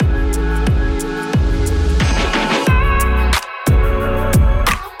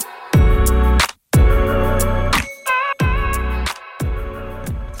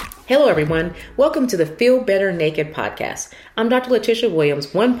Hello, everyone. Welcome to the Feel Better Naked podcast. I'm Dr. Latisha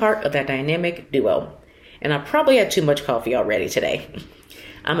Williams, one part of that dynamic duo. And I probably had too much coffee already today.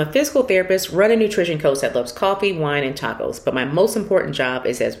 I'm a physical therapist, running nutrition coach that loves coffee, wine, and tacos. But my most important job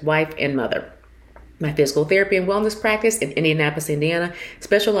is as wife and mother. My physical therapy and wellness practice in Indianapolis, Indiana,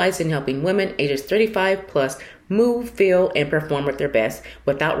 specializes in helping women ages 35 plus move, feel, and perform at their best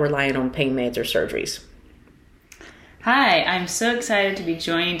without relying on pain meds or surgeries. Hi, I'm so excited to be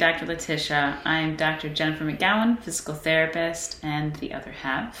joining Dr. Latisha. I'm Dr. Jennifer McGowan, physical therapist, and the other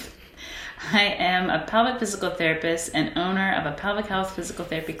half. I am a pelvic physical therapist and owner of a pelvic health physical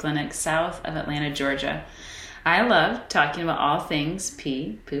therapy clinic south of Atlanta, Georgia. I love talking about all things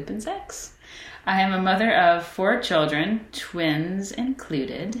pee, poop, and sex. I am a mother of 4 children, twins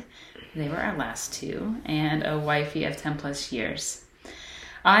included. They were our last 2, and a wifey of 10 plus years.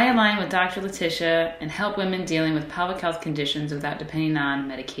 I align with Dr. Latisha and help women dealing with pelvic health conditions without depending on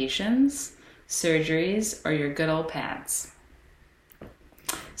medications, surgeries, or your good old pads.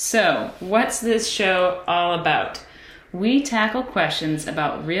 So, what's this show all about? We tackle questions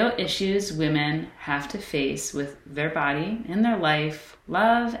about real issues women have to face with their body, in their life,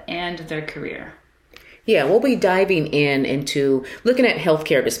 love, and their career. Yeah, we'll be diving into looking at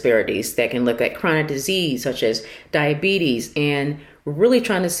healthcare disparities that can look at chronic disease such as diabetes, and really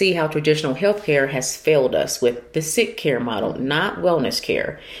trying to see how traditional healthcare has failed us with the sick care model, not wellness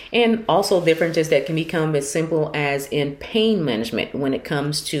care, and also differences that can become as simple as in pain management when it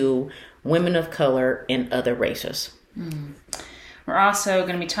comes to women of color and other races. We're also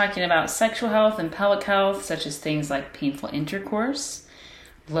going to be talking about sexual health and pelvic health, such as things like painful intercourse,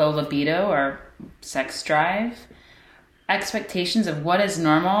 low libido or sex drive, expectations of what is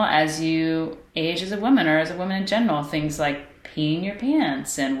normal as you age as a woman or as a woman in general, things like peeing your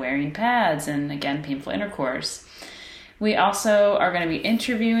pants and wearing pads and, again, painful intercourse. We also are going to be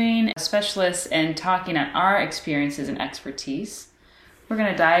interviewing specialists and talking on our experiences and expertise. We're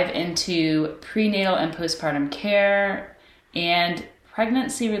going to dive into prenatal and postpartum care and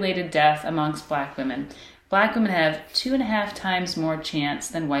pregnancy-related death amongst Black women. Black women have 2.5 times more chance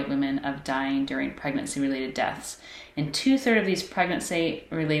than white women of dying during pregnancy-related deaths. And 2/3 of these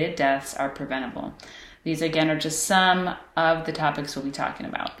pregnancy-related deaths are preventable. These, again, are just some of the topics we'll be talking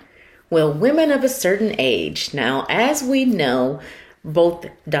about. Well, women of a certain age. Now, as we know, both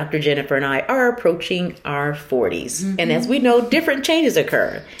Dr. Jennifer and I are approaching our 40s. And as we know, different changes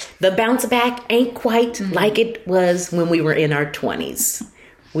occur. The bounce back ain't quite like it was when we were in our 20s.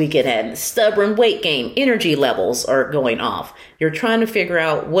 We could have stubborn weight gain, energy levels are going off. You're trying to figure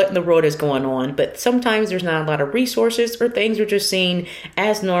out what in the world is going on, but sometimes there's not a lot of resources or things are just seen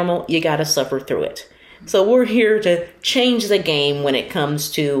as normal. You got to suffer through it. So we're here to change the game when it comes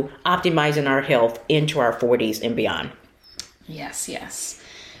to optimizing our health into our 40s and beyond. Yes.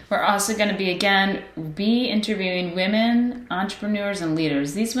 We're also going to be interviewing women, entrepreneurs, and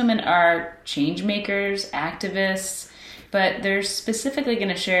leaders. These women are change makers, activists, but they're specifically going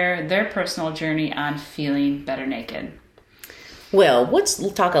to share their personal journey on feeling better naked. Well, let's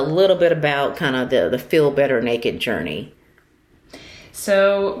talk a little bit about kind of the Feel Better Naked journey.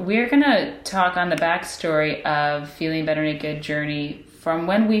 So we're going to talk on the backstory of Feeling Better Naked journey from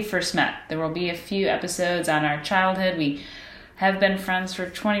when we first met. There will be a few episodes on our childhood. We have been friends for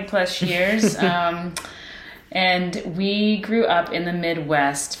 20 plus years. And we grew up in the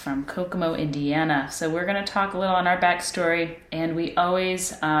Midwest from Kokomo, Indiana. So we're going to talk a little on our backstory. And we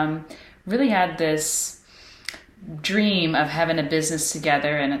always really had this dream of having a business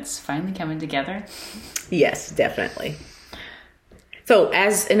together, and it's finally coming together. Yes, definitely. So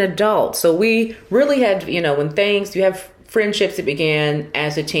as an adult, so we really had, when you have friendships that began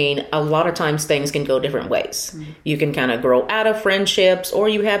as a teen, a lot of times things can go different ways. You can kind of grow out of friendships, or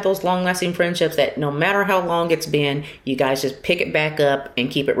you have those long-lasting friendships that no matter how long it's been, you guys just pick it back up and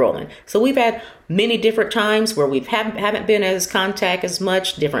keep it rolling. So we've had many different times where we haven't been as contact as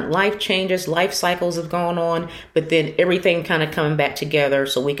much, different life changes, life cycles have gone on, but then everything kind of coming back together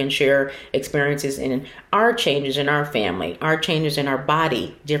so we can share experiences in our changes in our family, our changes in our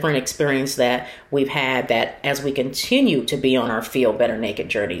body, different experience that we've had that as we continue to be on our Feel Better Naked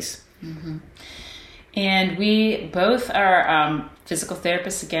journeys. And we both are physical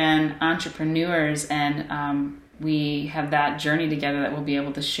therapists, again, entrepreneurs, and we have that journey together that we'll be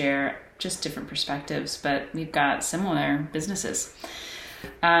able to share just different perspectives, but we've got similar businesses.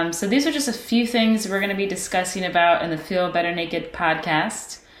 So these are just a few things we're going to be discussing about in the Feel Better Naked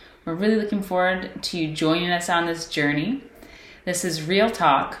podcast. We're really looking forward to you joining us on this journey. This is real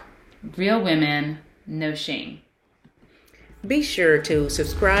talk, real women, no shame. be sure to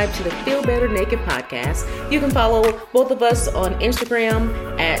subscribe to the Feel Better Naked podcast. You can follow both of us on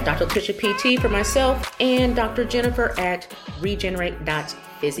Instagram at Dr. Latisha PT for myself and Dr. Jennifer at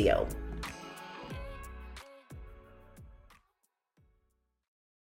regenerate.physio.